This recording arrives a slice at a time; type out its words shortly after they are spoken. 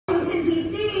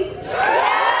Washington, D.C.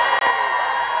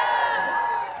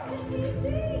 Washington, D.C.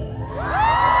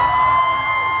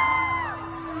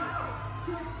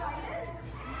 You excited?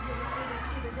 You ready to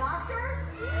see the doctor?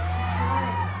 Good,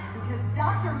 because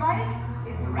Dr. Mike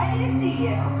is ready to see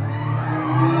you.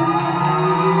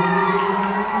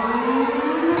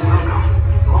 Welcome.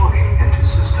 Logging into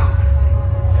system.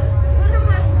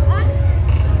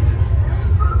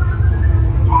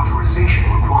 Authorization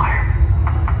required.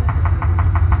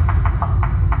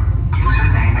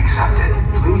 Username accepted.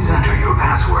 Please enter your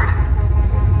password.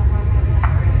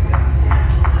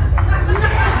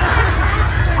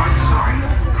 I'm sorry.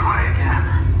 Try again.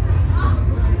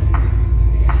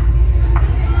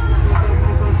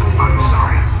 I'm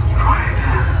sorry. Try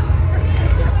again.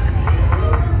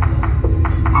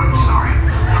 I'm sorry.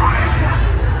 Try again.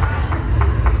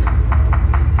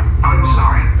 I'm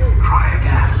sorry. Try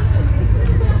again.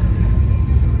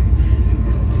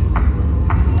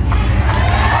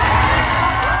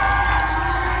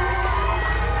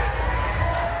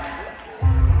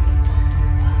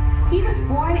 He was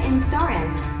born in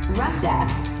Saransk, Russia.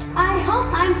 I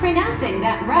hope I'm pronouncing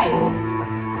that right.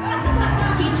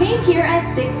 He came here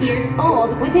at 6 years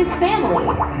old with his family.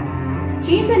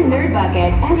 He's a nerd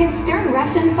bucket, and his stern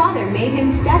Russian father made him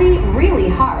study really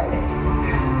hard.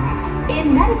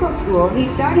 In medical school, he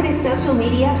started a social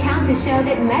media account to show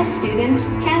that med students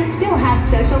can still have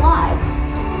social lives.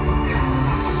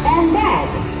 And then,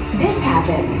 this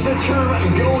happened. The term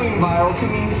going viral can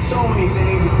mean so many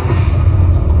things.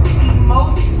 The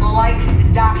most liked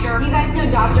doctor. Do you guys know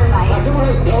Dr. Mike? Dr.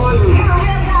 Mike, how are you? You're a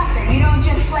real doctor. You don't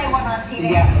just play one on TV.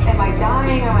 Yes. Am I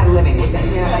dying or am I living? Which,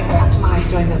 like Dr. Mike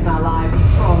joined us now live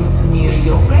from New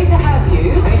York. Great to have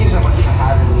you. Thank you so much for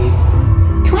having me.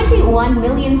 21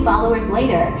 million followers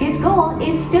later, his goal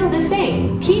is still the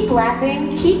same. Keep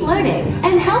laughing, keep learning,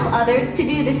 and help others to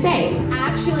do the same.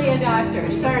 Actually a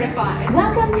doctor, certified.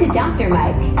 Welcome to Dr.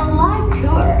 Mike, a live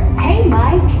tour. Hey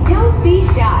Mike, don't be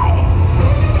shy.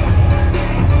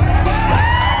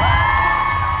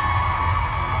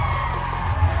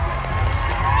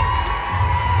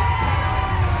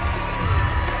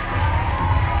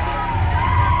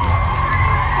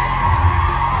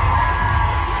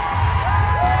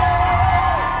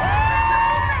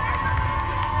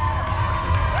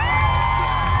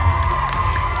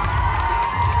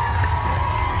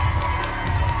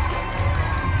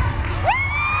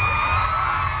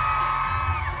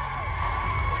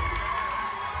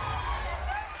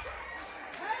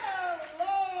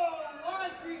 Hello,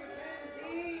 Washington,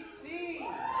 D.C.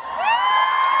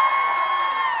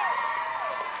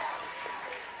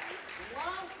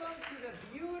 Welcome to the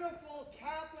beautiful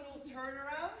Capitol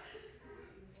turnaround.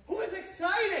 Who is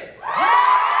excited? I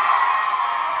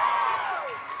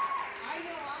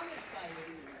know I'm excited.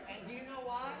 And do you know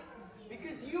why?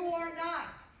 Because you are not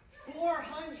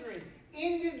 400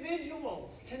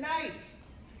 individuals tonight.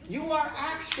 You are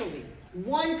actually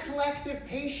one collective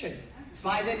patient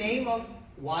by the name of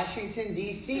Washington,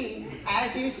 D.C.,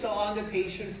 as you saw on the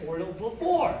patient portal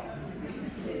before.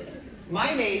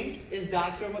 My name is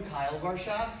Dr. Mikhail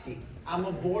Varshavsky. I'm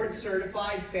a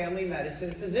board-certified family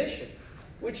medicine physician,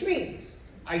 which means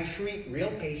I treat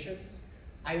real patients,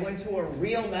 I went to a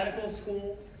real medical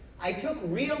school, I took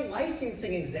real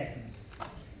licensing exams.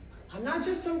 I'm not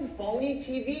just some phony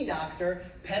TV doctor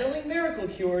peddling miracle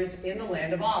cures in the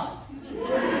land of Oz.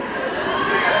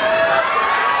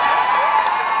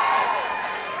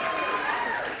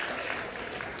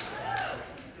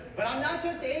 But I'm not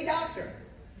just a doctor.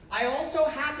 I also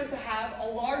happen to have a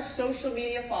large social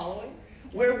media following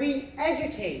where we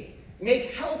educate,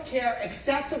 make healthcare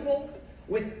accessible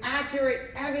with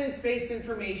accurate, evidence-based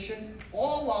information,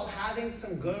 all while having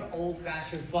some good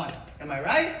old-fashioned fun. Am I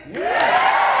right?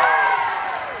 Yeah!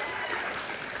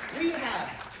 We have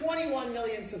 21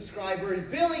 million subscribers,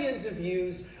 billions of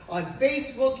views on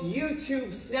Facebook,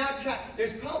 YouTube, Snapchat.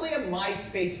 There's probably a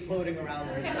MySpace floating around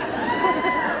there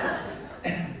somewhere.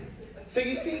 So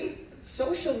you see,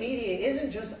 social media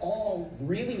isn't just all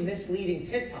really misleading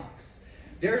TikToks.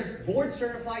 There's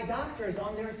board-certified doctors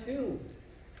on there too,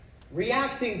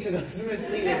 reacting to those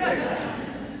misleading TikToks.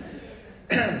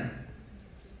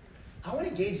 I want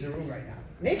to gauge the room right now.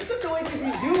 Make some noise if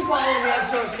you do follow me on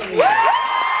social media.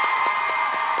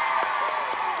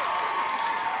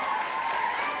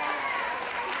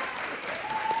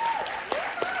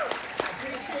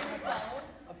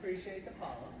 Appreciate the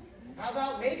follow. How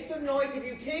about make some noise if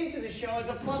you came to the show as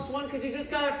a +1 because you just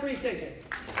got a free ticket.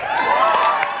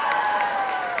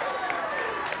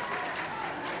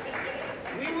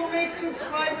 We will make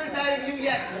subscribers out of you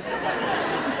yet.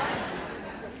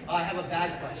 I have a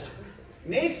bad question.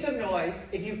 Make some noise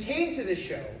if you came to the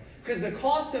show because the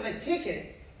cost of a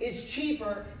ticket is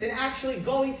cheaper than actually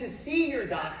going to see your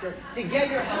doctor to get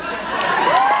your health care questions.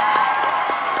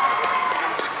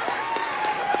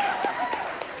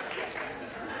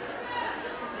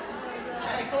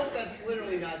 I hope that's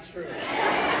literally not true.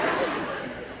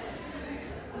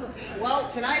 Well,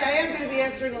 tonight I am going to be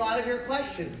answering a lot of your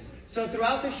questions. So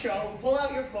throughout the show, pull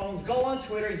out your phones, go on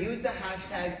Twitter, use the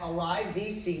hashtag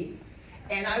AliveDC,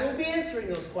 and I will be answering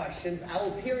those questions. I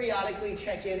will periodically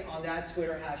check in on that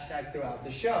Twitter hashtag throughout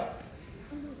the show.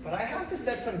 But I have to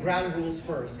set some ground rules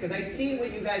first, because I see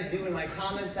what you guys do in my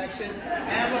comment section,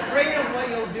 and I'm afraid of what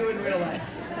you'll do in real life.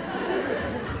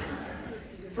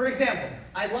 For example,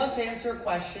 I'd love to answer a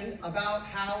question about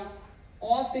how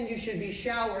often you should be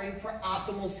showering for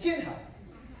optimal skin health.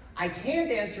 I can't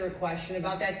answer a question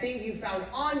about that thing you found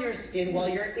on your skin while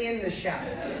you're in the shower.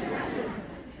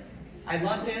 I'd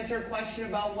love to answer a question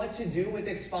about what to do with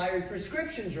expired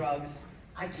prescription drugs.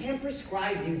 I can't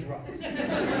prescribe you drugs.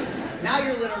 Not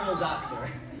your literal doctor.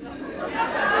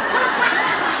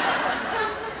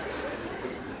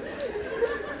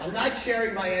 I'm not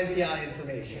sharing my NPI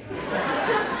information.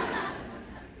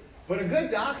 But a good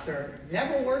doctor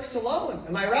never works alone.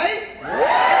 Am I right?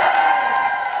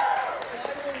 So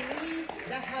I will need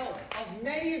the help of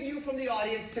many of you from the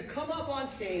audience to come up on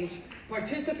stage,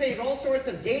 participate in all sorts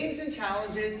of games and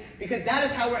challenges, because that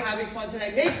is how we're having fun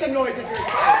tonight. Make some noise if you're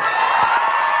excited.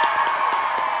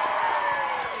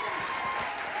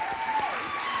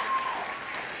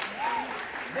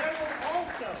 There will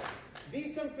also be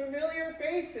some familiar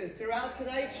faces throughout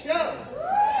tonight's show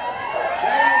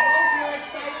that I hope you're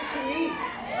excited to meet.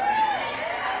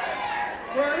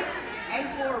 First and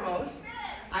foremost,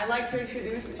 I'd like to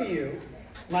introduce to you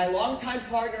my longtime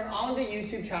partner on the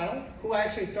YouTube channel, who I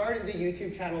actually started the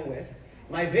YouTube channel with,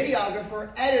 my videographer,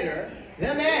 editor,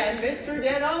 the man, Mr.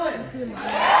 Dan Owens.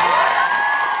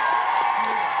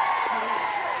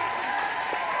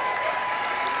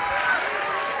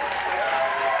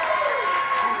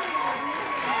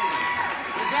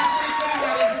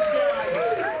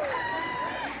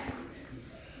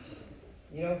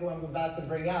 You know who I'm about to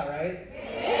bring out, right?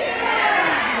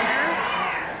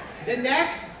 The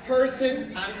next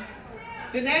person,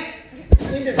 the next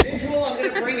individual I'm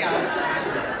going to bring out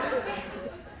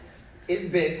is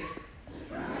big.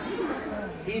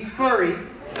 He's furry.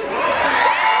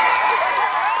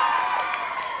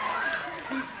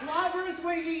 He slobbers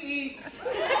when he eats. I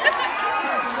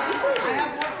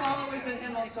have more followers than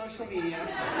him on social media.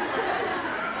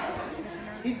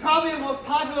 He's probably the most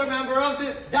popular member of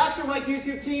the Dr. Mike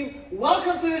YouTube team.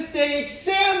 Welcome to the stage,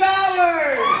 Sam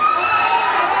Bowers!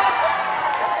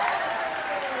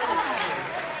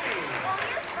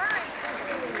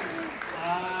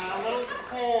 A little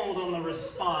cold on the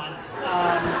response.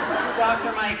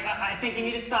 Dr. Mike, I think you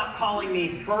need to stop calling me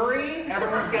furry.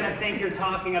 Everyone's going to think you're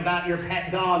talking about your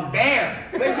pet dog, Bear.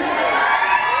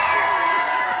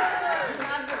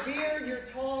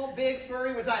 Big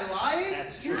furry, was I lying?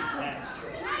 That's true, that's true.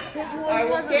 All right,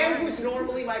 well, Sam, who's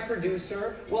normally my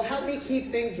producer, will help me keep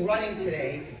things running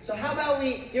today. So how about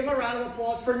we give him a round of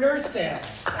applause for Nurse Sam?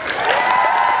 Thank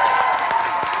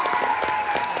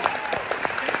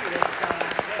you,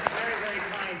 that's very, very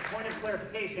kind. Point of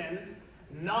clarification,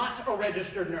 not a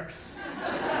registered nurse.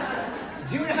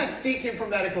 Do not seek him for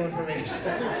medical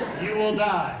information. You will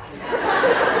die.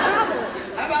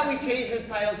 How about we change this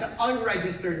title to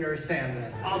Unregistered Nurse Sam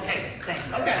then? I'll take it, thank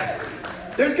you. Okay.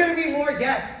 There's going to be more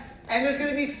guests, and there's going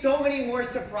to be so many more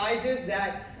surprises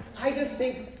that I just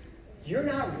think you're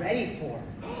not ready for.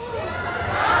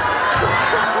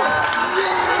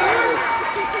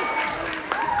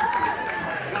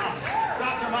 Gosh,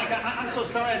 Dr. Mike, I'm so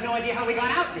sorry, I have no idea how we got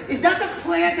out here. Is that the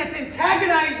plant that's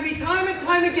antagonized me time and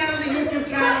time again on the YouTube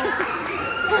channel?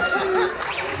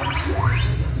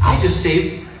 I just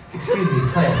saved. Excuse me,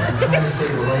 plant. I'm trying to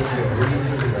save the light here. What are you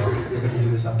doing, bro? We're gonna do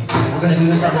this on. We're gonna do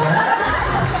this on there.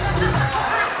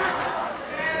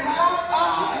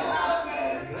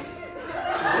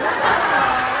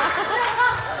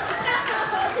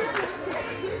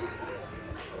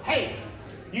 Hey,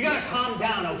 you gotta calm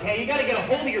down, okay? You gotta get a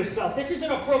hold of yourself. This is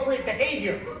inappropriate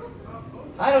behavior.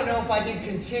 I don't know if I can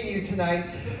continue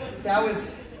tonight. That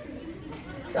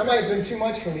might have been too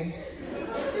much for me.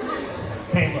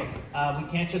 Okay, look, we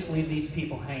can't just leave these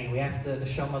people hanging. We have to. The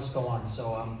show must go on.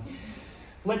 So,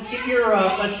 let's get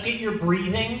your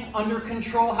breathing under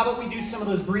control. How about we do some of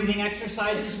those breathing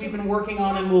exercises we've been working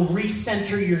on, and we'll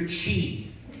recenter your chi.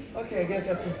 Okay, I guess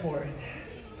that's important.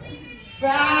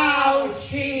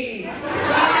 Fauci!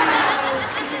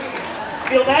 Fauci!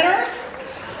 Feel better?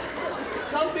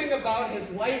 Something about his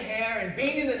white hair and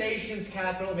being in the nation's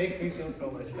capital makes me feel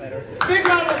so much better. Big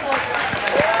round of applause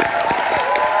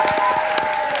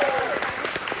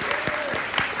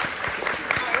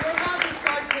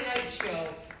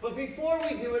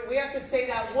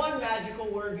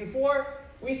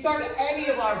start any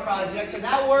of our projects, and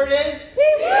that word is...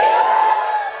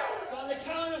 So on the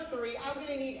count of 3, I'm going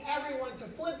to need everyone to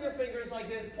flip your fingers like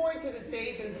this, point to the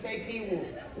stage, and say Pee-woo.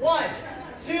 1,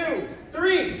 2,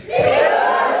 3.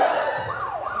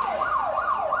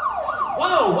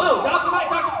 Whoa, whoa, Dr. Mike,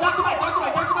 Dr. Mike.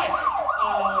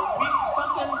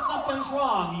 Something's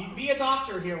wrong. Be a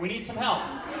doctor here. We need some help.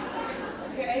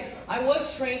 Okay, I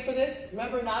was trained for this.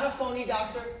 Remember, not a phony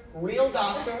doctor, real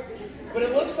doctor. But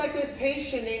it looks like this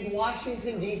patient named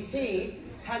Washington, D.C.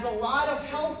 has a lot of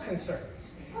health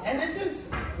concerns. And this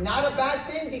is not a bad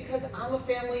thing because I'm a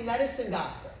family medicine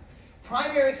doctor.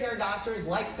 Primary care doctors,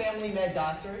 like family med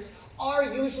doctors, are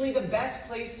usually the best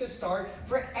place to start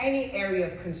for any area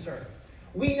of concern.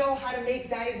 We know how to make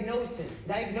diagnoses.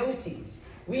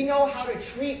 We know how to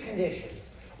treat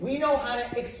conditions. We know how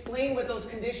to explain what those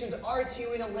conditions are to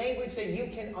you in a language that you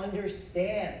can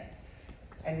understand.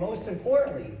 And most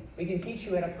importantly, we can teach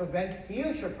you how to prevent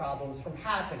future problems from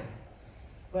happening.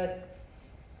 But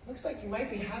looks like you might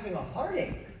be having a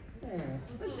heartache.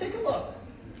 Let's take a look.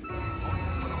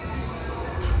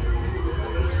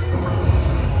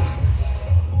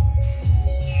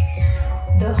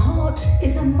 The heart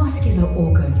is a muscular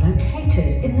organ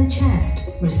located in the chest,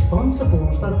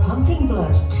 responsible for pumping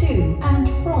blood to and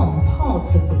from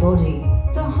parts of the body.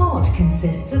 The heart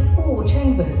consists of 4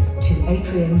 chambers, 2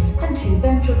 atriums and 2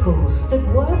 ventricles that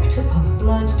work to pump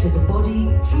blood to the body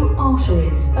through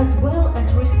arteries as well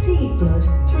as receive blood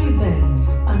through veins.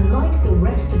 Unlike the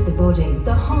rest of the body,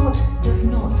 the heart does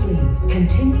not sleep,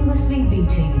 continuously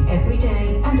beating every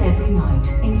day and every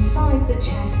night inside the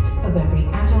chest of every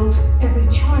adult, every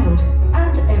child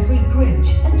and every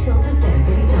Grinch until the day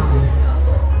they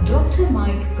die. Dr.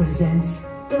 Mike presents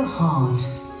The Heart.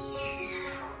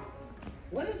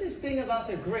 What is this thing about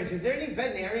the Grinch? Is there any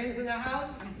veterinarians in the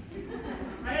house?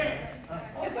 Okay.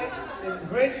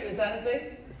 Grinch, is that a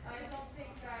thing? I don't think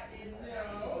that is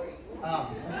no. Oh.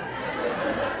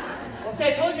 Well, see,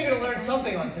 I told you you're going to learn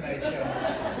something on tonight's show.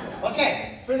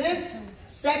 Okay, for this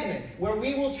segment where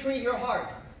we will treat your heart,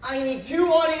 I need 2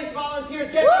 audience volunteers.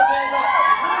 Get those hands up.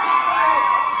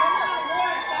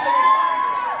 More excited.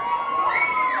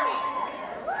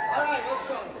 All right, let's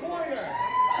go. Corner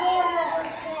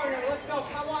versus corner. Let's go.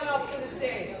 Come on up to the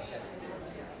stage.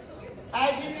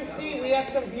 As you can see, we have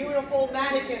some beautiful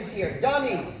mannequins here,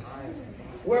 dummies,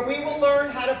 where we will learn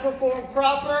how to perform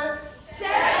proper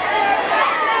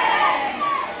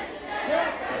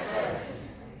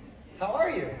How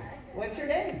are you? What's your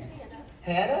name?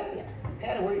 Hannah. Hannah?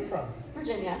 Hannah, where are you from?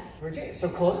 Virginia. Virginia. So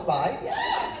close by?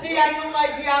 Yeah. See, I know my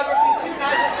geography too,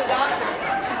 not just a doctor.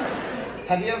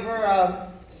 Have you ever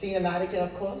seen a mannequin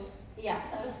up close?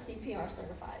 Yes, I was CPR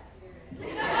certified. Where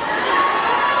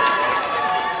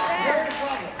are you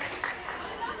from?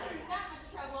 Not much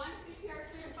trouble. I'm CPR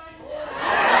certified too.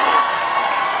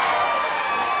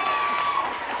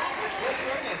 What's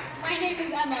your name? My name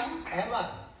is Emma. Emma,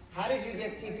 how did you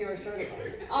get CPR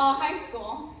certified? High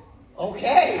school.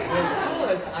 Okay, well, school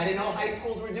is. I didn't know high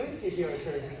schools were doing CPR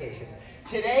certifications.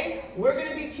 Today, we're going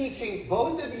to be teaching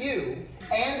both of you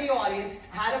and the audience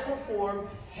how to perform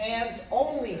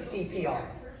hands-only CPR,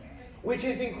 which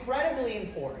is incredibly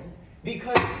important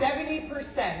because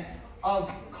 70%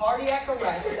 of cardiac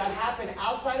arrests that happen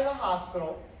outside of the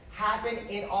hospital happen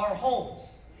in our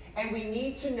homes. And we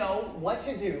need to know what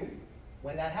to do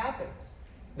when that happens.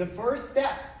 The first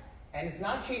step, and it's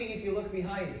not cheating if you look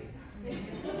behind me,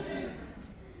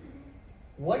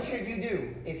 what should you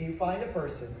do if you find a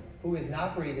person who is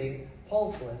not breathing,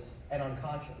 pulseless, and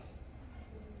unconscious?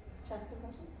 Chest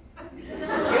compression?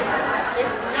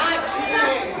 It's not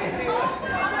cheating.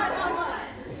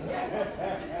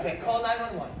 Okay, call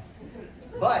 911.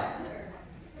 But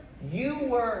you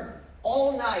were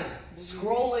all night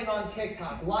scrolling on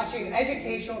TikTok, watching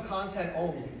educational content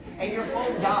only, and your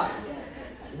phone died.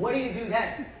 What do you do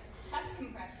then? Chest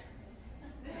compressions.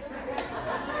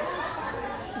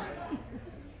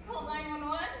 Call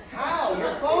 911? How?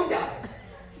 Your phone died.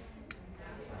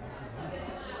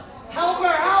 Help her!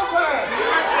 Help her!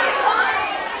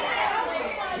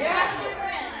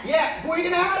 Yeah. Yeah. Who are you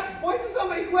gonna ask? Point to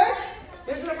somebody quick.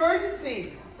 There's an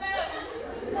emergency.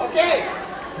 Okay.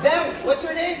 Them. What's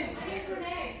her name? It's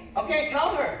Renee. Okay,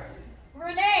 tell her.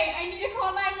 Renee, I need to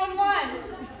call 911.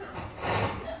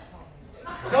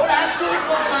 Don't actually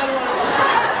call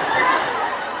 911.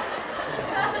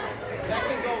 That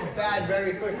can go bad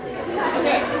very quickly.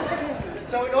 Okay.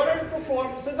 So in order to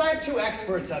perform, since I have 2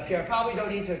 experts up here, I probably don't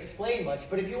need to explain much,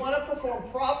 but if you want to perform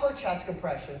proper chest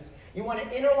compressions, you want to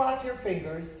interlock your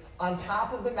fingers on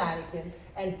top of the mannequin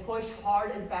and push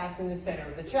hard and fast in the center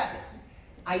of the chest.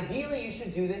 Ideally, you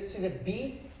should do this to the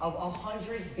beat of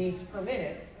 100 beats per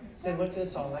minute, similar to a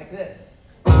song like this.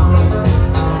 Do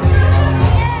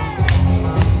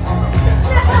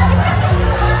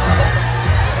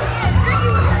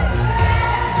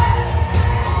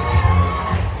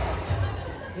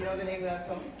you know the name of that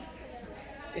song?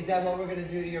 Is that what we're going to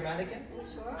do to your mannequin?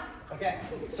 Sure. Okay,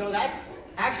 so that's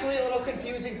actually a little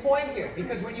confusing point here,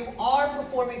 because when you are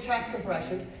performing chest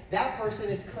compressions, that person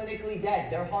is clinically dead.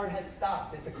 Their heart has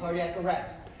stopped. It's a cardiac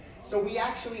arrest. So we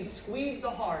actually squeeze the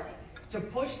heart to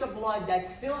push the blood that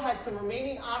still has some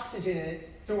remaining oxygen in it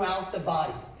throughout the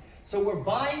body. So we're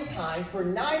buying time for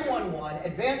 911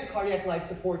 Advanced Cardiac Life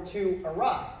Support to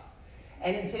arrive.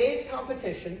 And in today's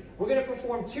competition, we're going to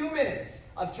perform 2 minutes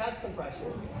of chest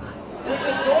compressions, which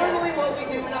is normally what we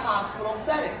do in a hospital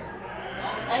setting.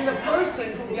 And the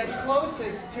person who gets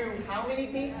closest to how many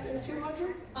beats in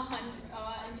 200?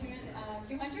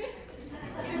 200?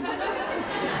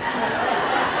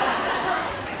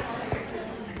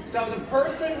 So the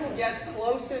person who gets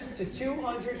closest to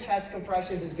 200 chest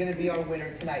compressions is going to be our winner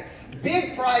tonight.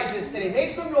 Big prizes today. Make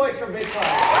some noise for big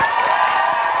prizes.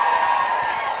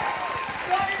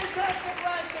 Start your chest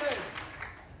compressions.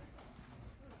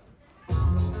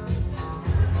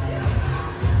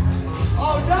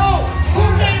 Oh no! Who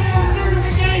gave you a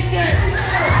certification?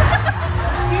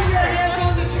 Keep your hands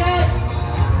on the chest.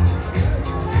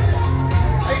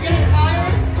 Are you getting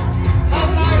tired? How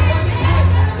tired? 1 to 10.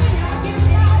 Do you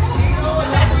know what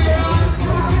number you're on?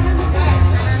 10.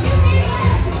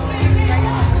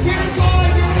 Cheer and joy,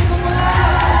 give it a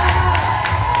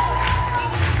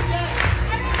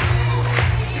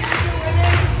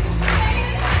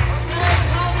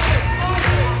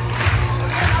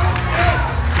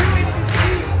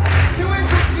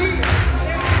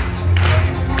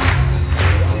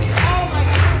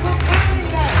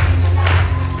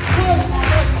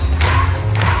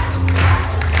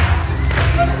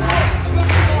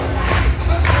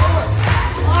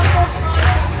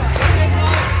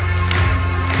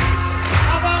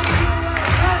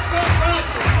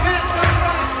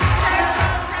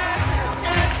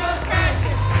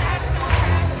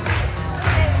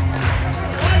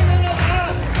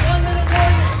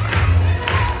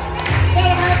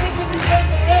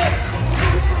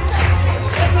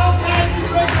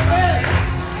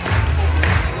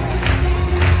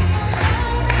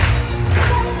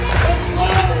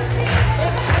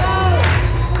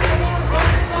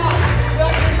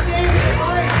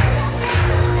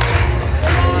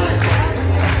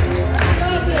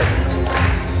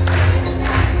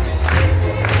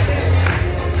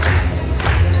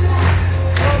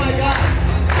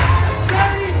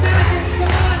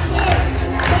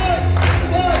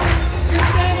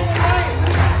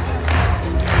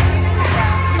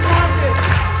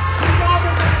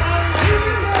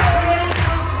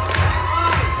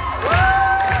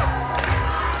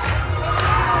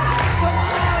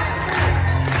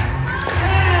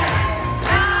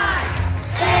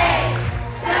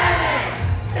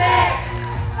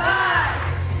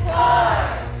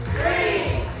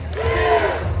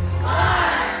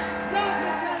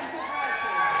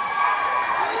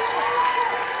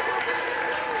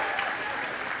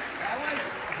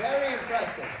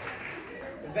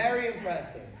Very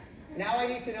impressive. Now I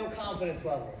need to know confidence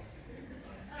levels.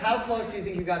 How close do you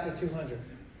think you got to 200?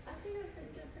 I think I did pretty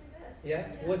good. Yeah?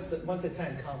 What's the 1 to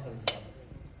 10 confidence level?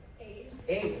 8.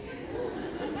 8.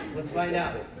 Let's find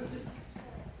out.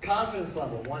 Confidence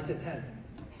level, 1 to 10.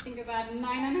 I think about 9.5.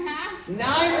 9.5!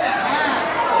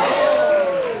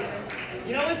 Oh.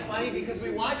 You know what's funny? Because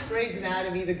we watch Grey's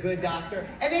Anatomy, The Good Doctor,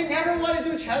 and they never want to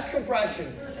do chest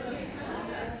compressions.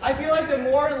 I feel like they're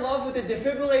more in love with the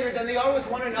defibrillator than they are with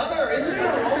one another. Isn't it a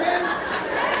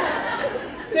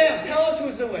romance? Sam, tell us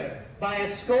who's the winner. By a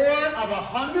score of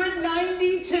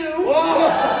 192 to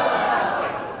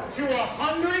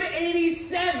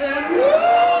 187,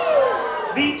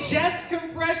 the chest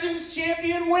compressions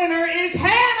champion winner is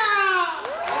Hannah!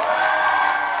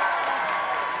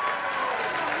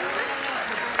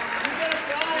 You get a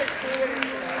prize for winning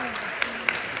today.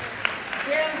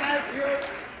 Sam has your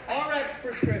RX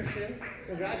prescription.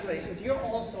 Congratulations. You're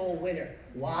also a winner.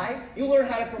 Why? You learned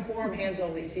how to perform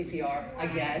hands-only CPR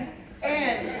again.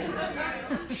 And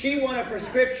she won a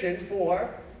prescription for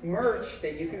merch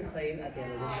that you can claim at the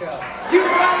end of the show. Huge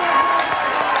round of applause.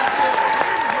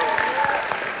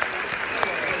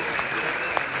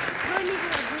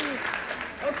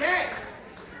 Okay,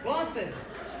 Boston.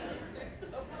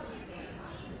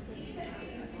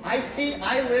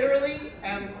 I literally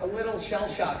am a little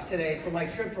shell-shocked today for my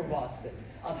trip from Boston.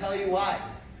 I'll tell you why.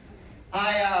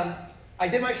 I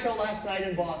did my show last night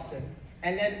in Boston,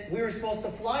 and then we were supposed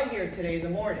to fly here today in the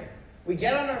morning. We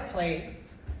get on our plane,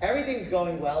 Everything's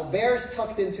going well. Bear's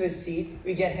tucked into his seat.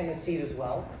 We get him a seat as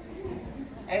well.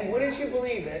 And wouldn't you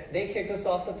believe it, they kicked us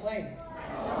off the plane.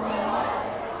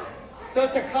 So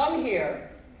to come here,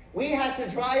 we had to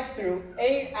drive through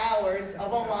 8 hours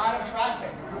of a lot of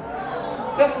traffic.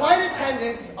 The flight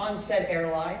attendants on said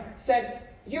airline said,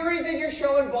 "You already did your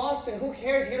show in Boston. Who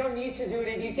cares? You don't need to do it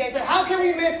in DC." I said, "How can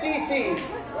we miss DC?"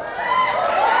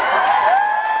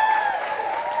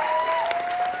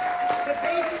 The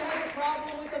patient has a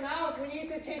problem with the mouth. We need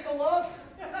to take a look.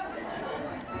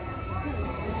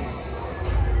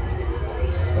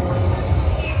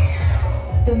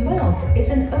 The mouth is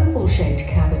an oval-shaped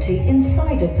cavity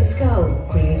inside of the skull,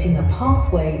 creating a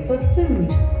pathway for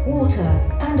food, water,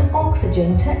 and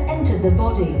oxygen to enter the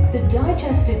body. The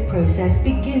digestive process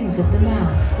begins at the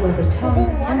mouth, where the tongue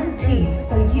and teeth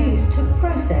are used to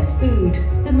process food.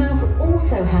 The mouth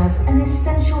also has an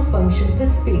essential function for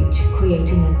speech,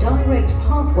 creating a direct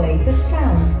pathway for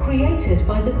sounds created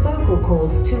by the vocal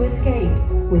cords to escape.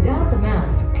 Without the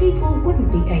mouth, people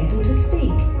wouldn't be able to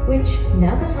speak, which,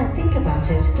 now that I think about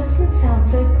it, doesn't sound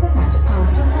so bad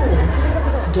after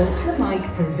all. Dr.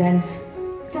 Mike presents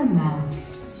the mouth.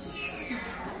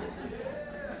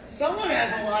 Someone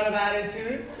has a lot of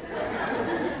attitude.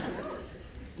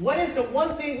 What is the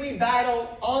one thing we battle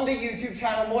on the YouTube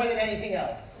channel more than anything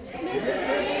else?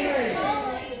 Misinformation.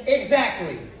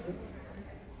 Exactly.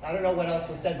 I don't know what else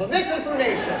was said, but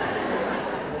misinformation.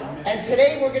 And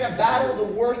today we're going to battle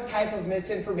the worst type of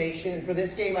misinformation. And for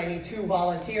this game, I need 2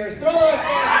 volunteers. Throw those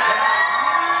hands up.